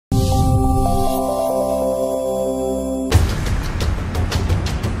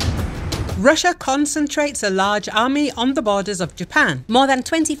Russia concentrates a large army on the borders of Japan. More than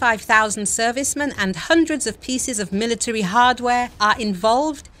 25,000 servicemen and hundreds of pieces of military hardware are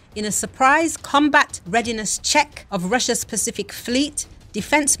involved in a surprise combat readiness check of Russia's Pacific Fleet,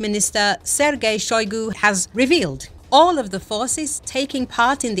 Defense Minister Sergei Shoigu has revealed. All of the forces taking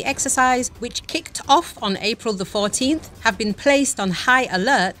part in the exercise, which kicked off on April the 14th, have been placed on high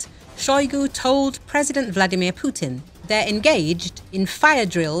alert, Shoigu told President Vladimir Putin. They're engaged in fire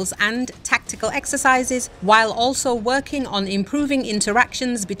drills and tactical exercises while also working on improving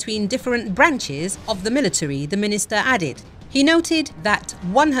interactions between different branches of the military, the minister added. He noted that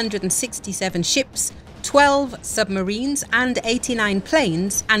 167 ships, 12 submarines and 89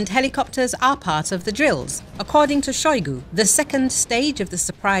 planes and helicopters are part of the drills. According to Shoigu, the second stage of the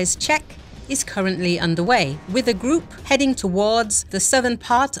surprise check is currently underway, with a group heading towards the southern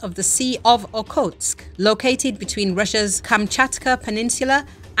part of the Sea of Okhotsk, located between Russia's Kamchatka Peninsula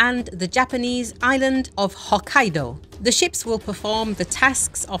and the Japanese island of Hokkaido. The ships will perform the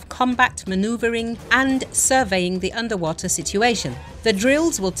tasks of combat maneuvering and surveying the underwater situation. The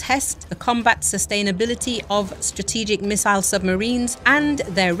drills will test the combat sustainability of strategic missile submarines and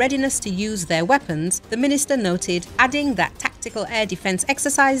their readiness to use their weapons, the minister noted, adding that tactical air defense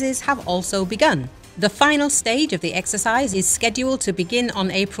exercises have also begun. The final stage of the exercise is scheduled to begin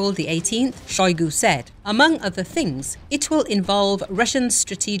on April the 18th, Shoigu said. Among other things, it will involve Russian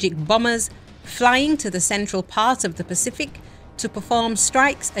strategic bombers flying to the central part of the Pacific to perform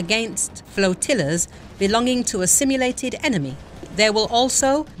strikes against flotillas belonging to a simulated enemy. There will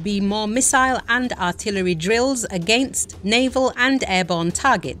also be more missile and artillery drills against naval and airborne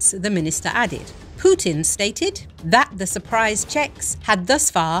targets, the minister added. Putin stated that the surprise checks had thus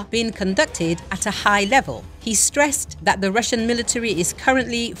far been conducted at a high level. He stressed that the Russian military is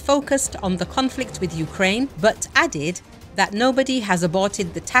currently focused on the conflict with Ukraine, but added that nobody has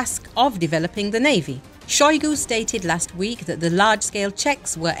aborted the task of developing the navy. Shoigu stated last week that the large-scale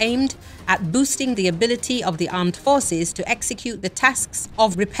checks were aimed at boosting the ability of the armed forces to execute the tasks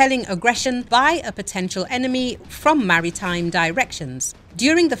of repelling aggression by a potential enemy from maritime directions.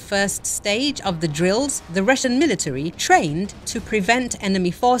 During the first stage of the drills, the Russian military trained to prevent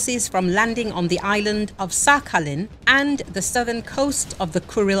enemy forces from landing on the island of Sakhalin and the southern coast of the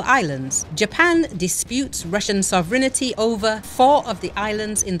Kuril Islands. Japan disputes Russian sovereignty over 4 of the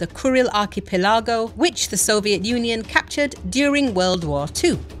islands in the Kuril archipelago, which the Soviet Union captured during World War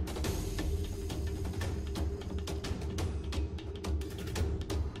II.